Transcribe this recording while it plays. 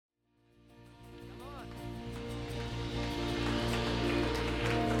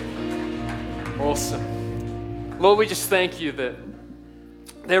Awesome. Lord, we just thank you that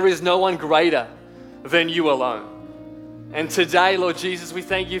there is no one greater than you alone. And today, Lord Jesus, we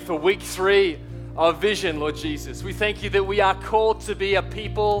thank you for week 3 of Vision, Lord Jesus. We thank you that we are called to be a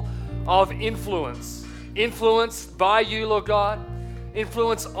people of influence, influenced by you, Lord God,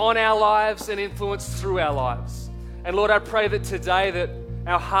 influence on our lives and influence through our lives. And Lord, I pray that today that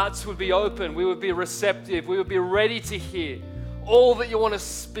our hearts would be open, we would be receptive, we would be ready to hear all that you want to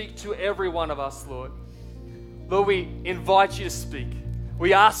speak to every one of us, Lord. Lord, we invite you to speak.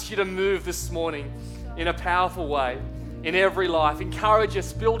 We ask you to move this morning in a powerful way in every life. Encourage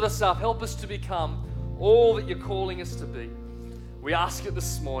us, build us up, help us to become all that you're calling us to be. We ask it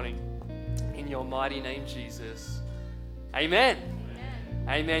this morning in your mighty name, Jesus. Amen. Amen.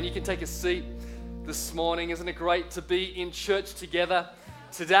 Amen. You can take a seat this morning. Isn't it great to be in church together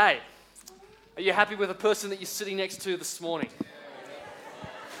today? Are you happy with the person that you're sitting next to this morning?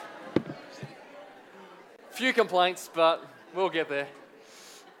 Few complaints, but we'll get there.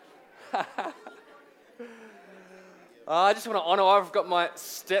 I just want to honor, I've got my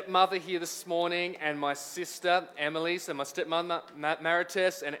stepmother here this morning and my sister, Emily. So my stepmother,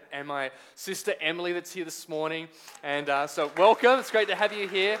 Marites, and my sister, Emily, that's here this morning. And so welcome. It's great to have you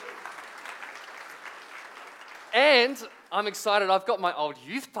here. And I'm excited. I've got my old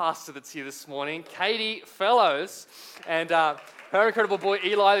youth pastor that's here this morning, Katie Fellows. And her incredible boy,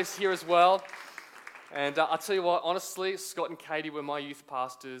 Eli, is here as well. And I'll tell you what, honestly, Scott and Katie were my youth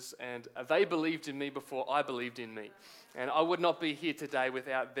pastors, and they believed in me before I believed in me. And I would not be here today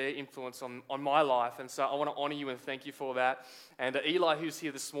without their influence on my life. And so I want to honor you and thank you for that. And Eli, who's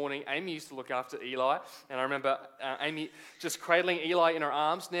here this morning, Amy used to look after Eli. And I remember Amy just cradling Eli in her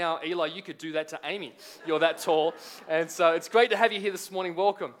arms. Now, Eli, you could do that to Amy. You're that tall. And so it's great to have you here this morning.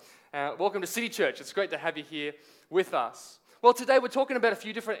 Welcome. Welcome to City Church. It's great to have you here with us. Well, today we're talking about a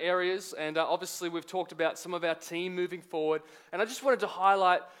few different areas, and obviously we've talked about some of our team moving forward, and I just wanted to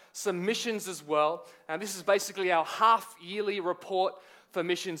highlight some missions as well. And this is basically our half-yearly report for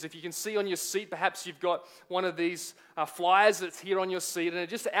missions. If you can see on your seat, perhaps you've got one of these flyers that's here on your seat, and it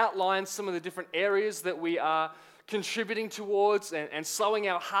just outlines some of the different areas that we are contributing towards and sowing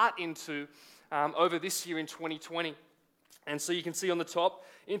our heart into over this year in 2020. And so you can see on the top,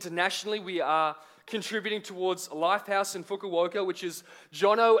 internationally we are contributing towards Lifehouse in Fukuoka, which is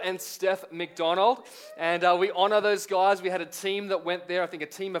Jono and Steph McDonald. And we honor those guys. We had a team that went there, I think a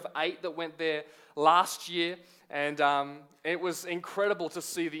team of 8 that went there last year. And it was incredible to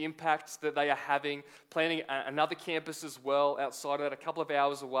see the impact that they are having, planning another campus as well outside of that, a couple of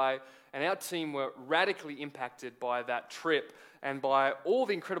hours away. And our team were radically impacted by that trip and by all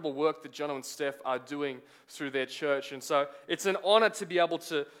the incredible work that Jono and Steph are doing through their church. And so it's an honor to be able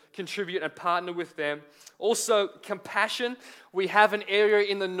to contribute and partner with them. Also, Compassion. We have an area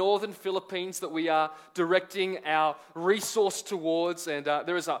in the northern Philippines that we are directing our resource towards. And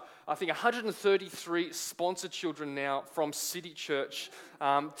there is, I think, 133 sponsored children now from City Church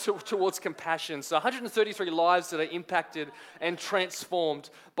towards Compassion. So 133 lives that are impacted and transformed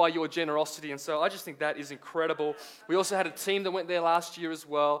by your generosity. And so I just think that is incredible. We also had a team that went there last year as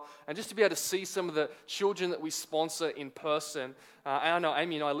well. And just to be able to see some of the children that we sponsor in person. I know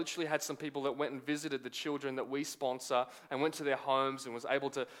Amy and I literally had some people that went and visited the children that we sponsor and went to their homes and was able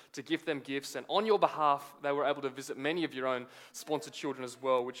to give them gifts. And on your behalf, they were able to visit many of your own sponsored children as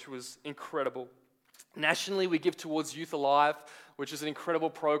well, which was incredible. Nationally, we give towards Youth Alive, which is an incredible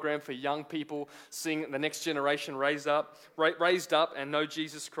program for young people, seeing the next generation raised up and know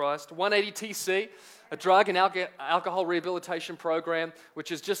Jesus Christ. 180TC, a drug and alcohol rehabilitation program,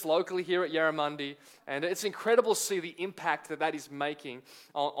 which is just locally here at Yarramundi. And it's incredible to see the impact that is making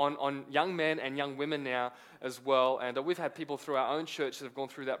on young men and young women now as well. And we've had people through our own church that have gone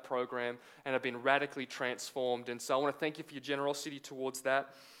through that program and have been radically transformed. And so I want to thank you for your generosity towards that.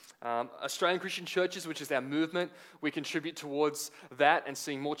 Australian Christian Churches, which is our movement, we contribute towards that and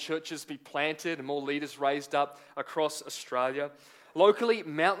seeing more churches be planted and more leaders raised up across Australia. Locally,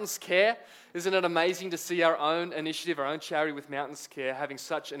 Mountains Care. Isn't it amazing to see our own initiative, our own charity with Mountains Care having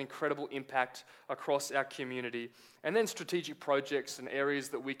such an incredible impact across our community? And then strategic projects and areas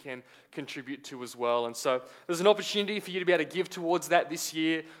that we can contribute to as well. And so there's an opportunity for you to be able to give towards that this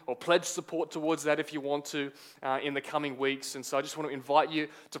year or pledge support towards that if you want to in the coming weeks. And so I just want to invite you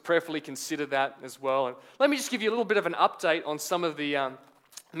to prayerfully consider that as well. And let me just give you a little bit of an update on some of the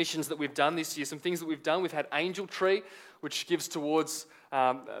missions that we've done this year, some things that we've done. We've had Angel Tree, which gives towards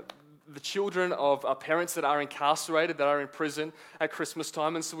the children of parents that are incarcerated, that are in prison at Christmas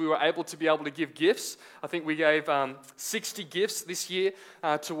time. And so we were able to give gifts. I think we gave 60 gifts this year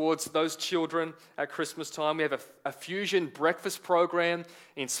towards those children at Christmas time. We have a fusion breakfast program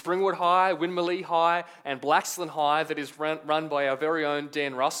in Springwood High, Winmalee High, and Blaxland High that is run by our very own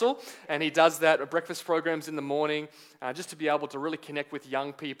Dan Russell. And he does that breakfast programs in the morning just to be able to really connect with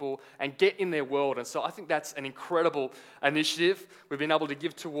young people and get in their world. And so I think that's an incredible initiative. We've been able to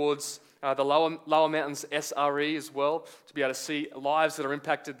give towards the Lower Mountains SRE as well, to be able to see lives that are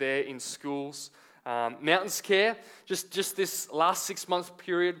impacted there in schools. Mountains Care, just this last 6-month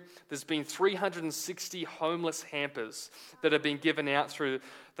period, there's been 360 homeless hampers that have been given out through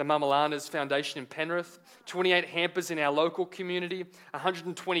the Mamalanas Foundation in Penrith, 28 hampers in our local community,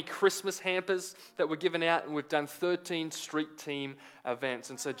 120 Christmas hampers that were given out, and we've done 13 street team events.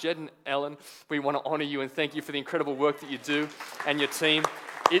 And so Jed and Ellen, we want to honour you and thank you for the incredible work that you do and your team.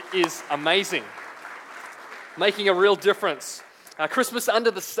 It is amazing, making a real difference. Christmas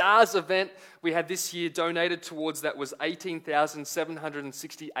Under the Stars event we had this year donated towards that was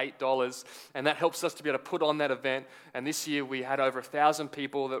 $18,768, and that helps us to be able to put on that event. And this year we had over 1,000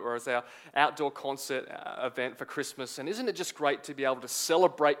 people that were as our outdoor concert event for Christmas. And isn't it just great to be able to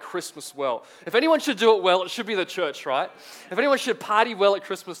celebrate Christmas well? If anyone should do it well, it should be the church, right? If anyone should party well at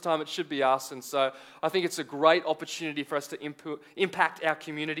Christmas time, it should be us. And so I think it's a great opportunity for us to impact our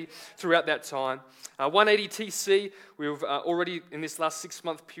community throughout that time. 180TC, we've already in this last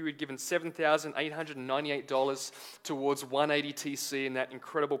 6-month period given $7,898 towards 180TC in that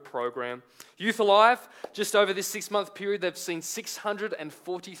incredible program. Youth Alive, just over this 6-month period, they've seen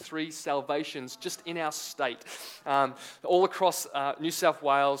 643 salvations just in our state, all across New South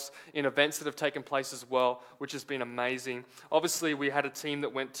Wales in events that have taken place as well, which has been amazing. Obviously, we had a team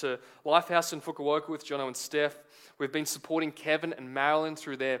that went to Lifehouse in Fukuoka with Jono and Steph. We've been supporting Kevin and Marilyn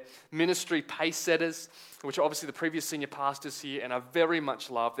through their ministry Pace Setters, which are obviously the previous senior pastors here and are very much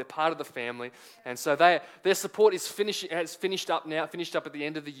loved. They're part of the family. And so their support has finished up at the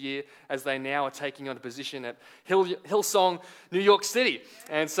end of the year, as they now are taking on a position at Hillsong, New York City.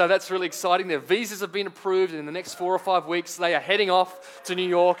 And so that's really exciting. Their visas have been approved, and in the next 4 or 5 weeks, they are heading off to New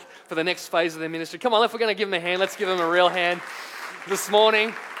York for the next phase of their ministry. Come on, if we're going to give them a hand, let's give them a real hand this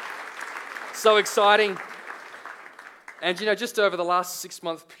morning. So exciting. And just over the last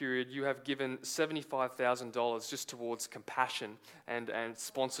 6-month period, you have given $75,000 just towards compassion and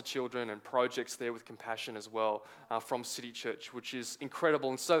sponsor children and projects there with compassion as well from City Church, which is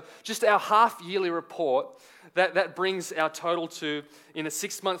incredible. And so just our half-yearly report, that brings our total to, in a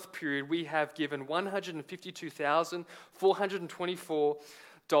 6-month period, we have given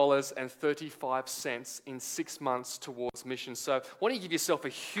 $152,424.35 in 6 months towards missions. So why don't you give yourself a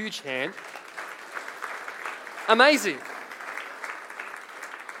huge hand? Amazing.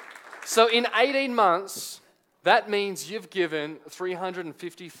 So in 18 months, that means you've given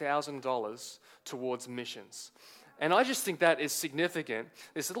 $350,000 towards missions. And I just think that is significant.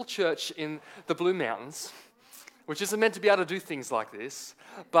 This little church in the Blue Mountains, which isn't meant to be able to do things like this,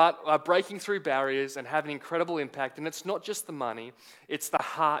 but are breaking through barriers and have an incredible impact. And it's not just the money, it's the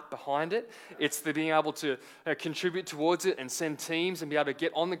heart behind it. It's the being able to contribute towards it and send teams and be able to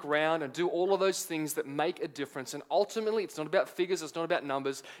get on the ground and do all of those things that make a difference. And ultimately, it's not about figures, it's not about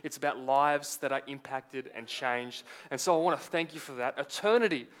numbers, it's about lives that are impacted and changed. And so I want to thank you for that.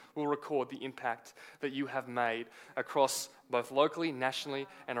 Eternity will record the impact that you have made across both locally, nationally,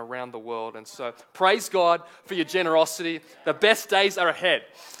 and around the world. And so praise God for your generosity. The best days are ahead.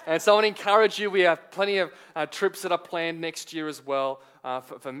 And so I want to encourage you. We have plenty of trips that are planned next year as well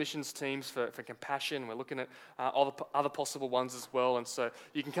for missions teams, for compassion. We're looking at other possible ones as well. And so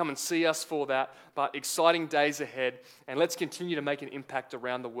you can come and see us for that. But exciting days ahead. And let's continue to make an impact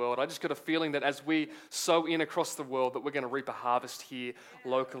around the world. I just got a feeling that as we sow in across the world, that we're going to reap a harvest here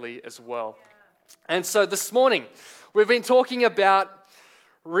locally as well. And so this morning, we've been talking about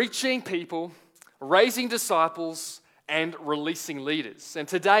reaching people, raising disciples, and releasing leaders. And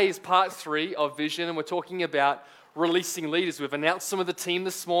today is part 3 of Vision, and we're talking about releasing leaders. We've announced some of the team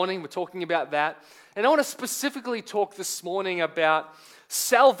this morning. We're talking about that. And I want to specifically talk this morning about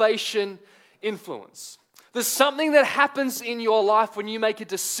salvation influence. There's something that happens in your life when you make a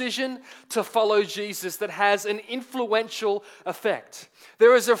decision to follow Jesus that has an influential effect.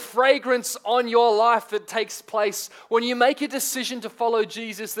 There is a fragrance on your life that takes place when you make a decision to follow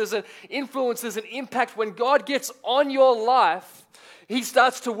Jesus. There's an influence, there's an impact. When God gets on your life, He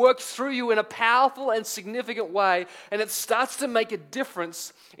starts to work through you in a powerful and significant way, and it starts to make a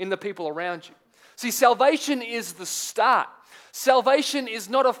difference in the people around you. See, salvation is the start. Salvation is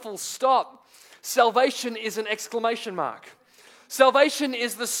not a full stop. Salvation is an exclamation mark. Salvation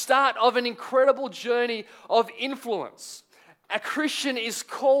is the start of an incredible journey of influence. A Christian is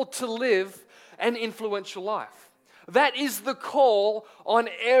called to live an influential life. That is the call on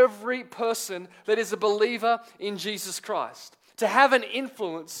every person that is a believer in Jesus Christ, to have an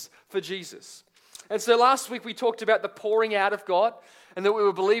influence for Jesus. And so last week we talked about the pouring out of God, and that we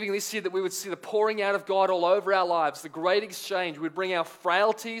were believing this year that we would see the pouring out of God all over our lives, the great exchange. We'd bring our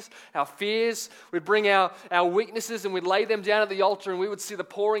frailties, our fears, we'd bring our weaknesses, and we'd lay them down at the altar, and we would see the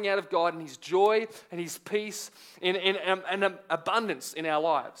pouring out of God and His joy and His peace in abundance in our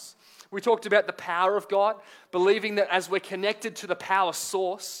lives. We talked about the power of God, believing that as we're connected to the power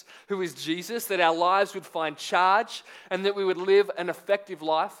source, who is Jesus, that our lives would find charge and that we would live an effective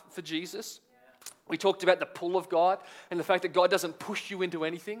life for Jesus. We talked about the pull of God and the fact that God doesn't push you into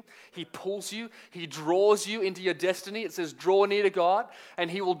anything. He pulls you. He draws you into your destiny. It says, draw near to God, and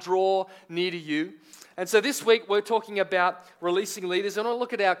He will draw near to you. And so this week, we're talking about releasing leaders. And I want to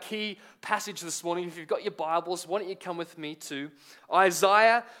look at our key passage this morning. If you've got your Bibles, why don't you come with me to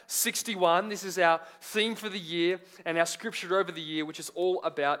Isaiah 61. This is our theme for the year and our scripture over the year, which is all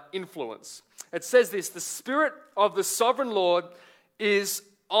about influence. It says this: the Spirit of the Sovereign Lord is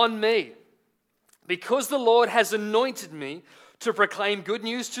on me, because the Lord has anointed me to proclaim good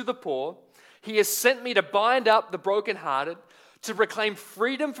news to the poor. He has sent me to bind up the brokenhearted, to proclaim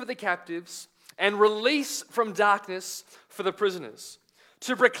freedom for the captives, and release from darkness for the prisoners,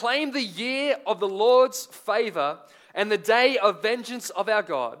 to proclaim the year of the Lord's favor and the day of vengeance of our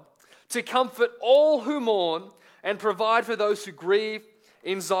God, to comfort all who mourn and provide for those who grieve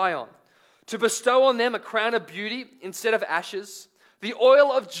in Zion, to bestow on them a crown of beauty instead of ashes, the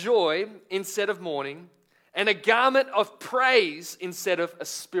oil of joy instead of mourning, and a garment of praise instead of a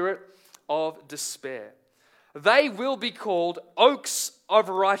spirit of despair. They will be called oaks of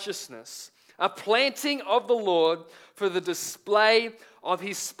righteousness, a planting of the Lord for the display of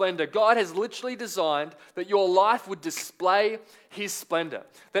His splendor. God has literally designed that your life would display His splendor,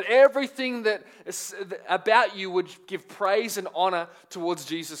 that everything that is about you would give praise and honor towards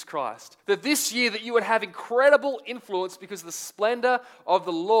Jesus Christ. That this year that you would have incredible influence because the splendor of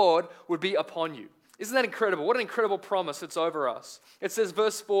the Lord would be upon you. Isn't that incredible? What an incredible promise that's over us. It says,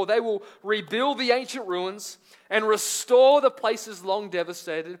 verse 4, they will rebuild the ancient ruins and restore the places long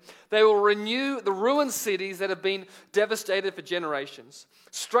devastated. They will renew the ruined cities that have been devastated for generations.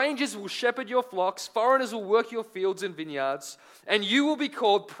 Strangers will shepherd your flocks, foreigners will work your fields and vineyards, and you will be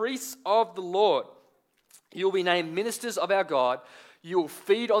called priests of the Lord. You will be named ministers of our God. You will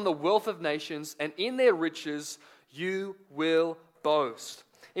feed on the wealth of nations, and in their riches you will boast.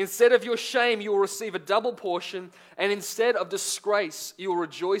 Instead of your shame, you will receive a double portion, and instead of disgrace, you will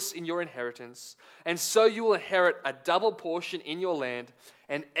rejoice in your inheritance. And so you will inherit a double portion in your land,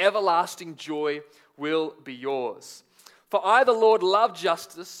 and everlasting joy will be yours. For I, the Lord, love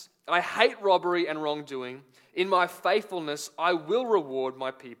justice. I hate robbery and wrongdoing. In my faithfulness, I will reward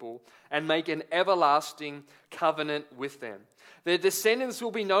my people and make an everlasting covenant with them. Their descendants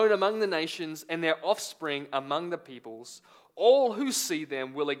will be known among the nations, and their offspring among the peoples. All who see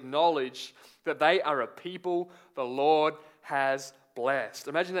them will acknowledge that they are a people the Lord has blessed.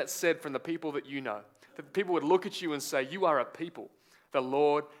 Imagine that said from the people that you know. That people would look at you and say, you are a people the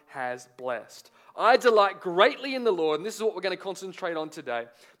Lord has blessed. I delight greatly in the Lord, and this is what we're going to concentrate on today.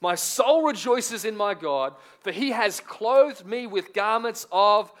 My soul rejoices in my God, for He has clothed me with garments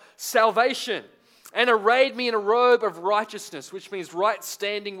of salvation and arrayed me in a robe of righteousness, which means right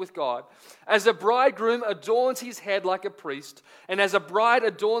standing with God. As a bridegroom adorns his head like a priest, and as a bride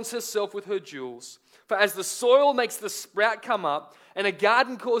adorns herself with her jewels. For as the soil makes the sprout come up, and a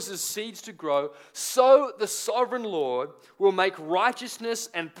garden causes seeds to grow, so the sovereign Lord will make righteousness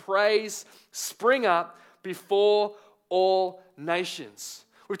and praise spring up before all nations.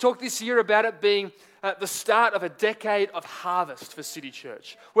 We've talked this year about it being the start of a decade of harvest for City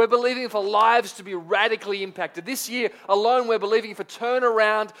Church. We're believing for lives to be radically impacted. This year alone, we're believing for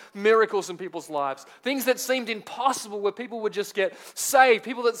turnaround miracles in people's lives. Things that seemed impossible, where people would just get saved.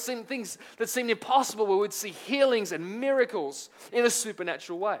 Things that seemed impossible, where we'd see healings and miracles in a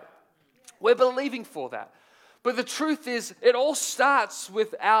supernatural way. We're believing for that. But the truth is, it all starts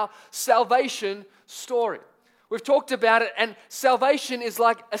with our salvation story. We've talked about it, and salvation is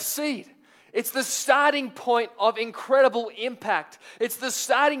like a seed. It's the starting point of incredible impact. It's the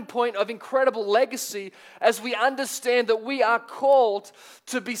starting point of incredible legacy as we understand that we are called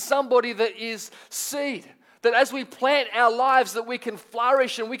to be somebody that is seed. That as we plant our lives, that we can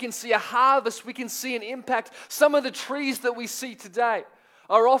flourish and we can see a harvest, we can see an impact. Some of the trees that we see today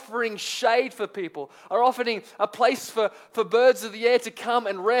are offering shade for people, are offering a place for birds of the air to come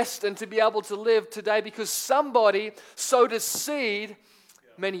and rest and to be able to live today because somebody sowed a seed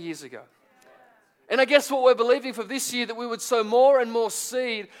many years ago. And I guess what we're believing for this year, that we would sow more and more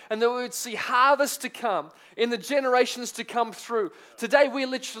seed and that we would see harvest to come in the generations to come through. Today we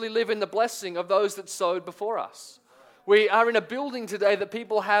literally live in the blessing of those that sowed before us. We are in a building today that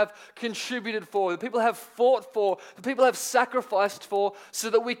people have contributed for, that people have fought for, that people have sacrificed for so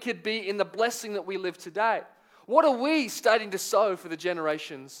that we could be in the blessing that we live today. What are we starting to sow for the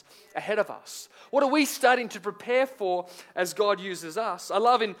generations ahead of us? What are we starting to prepare for as God uses us? I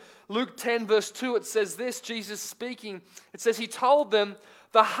love in Luke 10 verse 2, it says this, Jesus speaking, it says, He told them,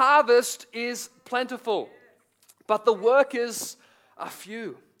 the harvest is plentiful, but the workers are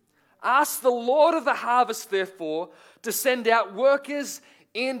few. Ask the Lord of the harvest, therefore, to send out workers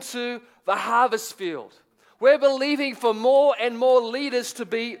into the harvest field. We're believing for more and more leaders to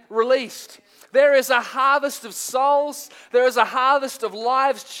be released. There is a harvest of souls. There is a harvest of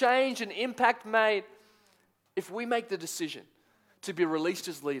lives changed and impact made. If we make the decision to be released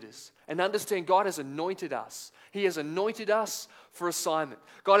as leaders and understand God has anointed us. He has anointed us for assignment.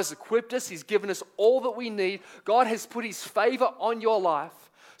 God has equipped us. He's given us all that we need. God has put His favor on your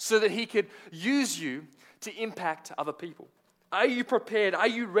life so that He could use you to impact other people. Are you prepared? Are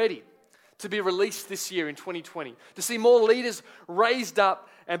you ready to be released this year in 2020? To see more leaders raised up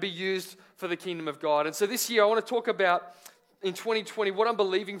and be used for the kingdom of God. And so this year I want to talk about in 2020 what I'm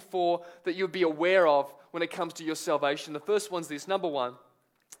believing for that you'll be aware of when it comes to your salvation. The first one's this. Number one,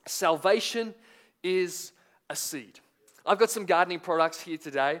 salvation is a seed. I've got some gardening products here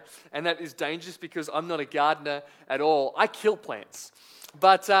today, and that is dangerous because I'm not a gardener at all. I kill plants.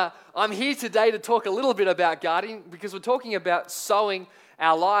 But I'm here today to talk a little bit about gardening because we're talking about sowing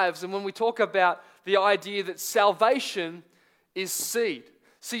our lives. And when we talk about the idea that salvation is seed.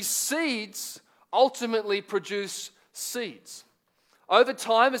 See, seeds ultimately produce seeds. Over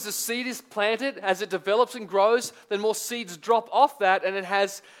time, as a seed is planted, as it develops and grows, then more seeds drop off that and it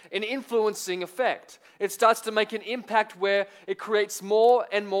has an influencing effect. It starts to make an impact where it creates more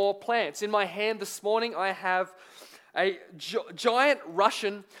and more plants. In my hand this morning, I have a giant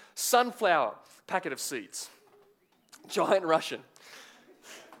Russian sunflower packet of seeds. Giant Russian.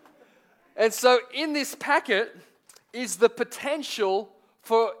 And so in this packet is the potential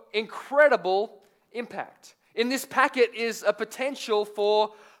for incredible impact. In this packet is a potential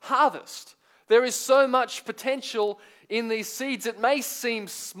for harvest. There is so much potential in these seeds. It may seem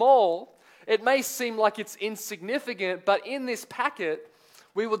small, it may seem like it's insignificant, but in this packet,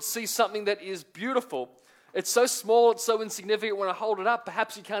 we would see something that is beautiful. It's so small, it's so insignificant, when I hold it up,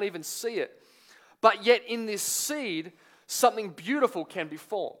 perhaps you can't even see it. But yet in this seed, something beautiful can be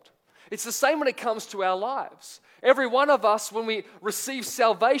formed. It's the same when it comes to our lives. Every one of us, when we receive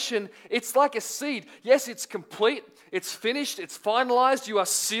salvation, it's like a seed. Yes, it's complete, it's finished, it's finalized. You are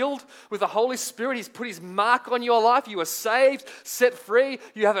sealed with the Holy Spirit. He's put His mark on your life. You are saved, set free.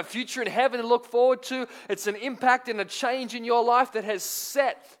 You have a future in heaven to look forward to. It's an impact and a change in your life that has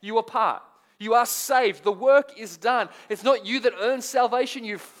set you apart. You are saved. The work is done. It's not you that earns salvation.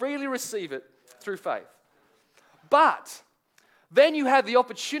 You freely receive it through faith. But then you have the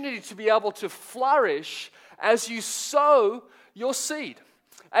opportunity to be able to flourish as you sow your seed.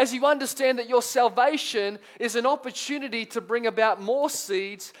 As you understand that your salvation is an opportunity to bring about more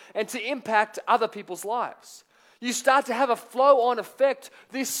seeds and to impact other people's lives. You start to have a flow-on effect.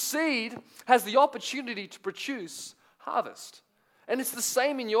 This seed has the opportunity to produce harvest. And it's the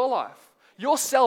same in your life. Your salvation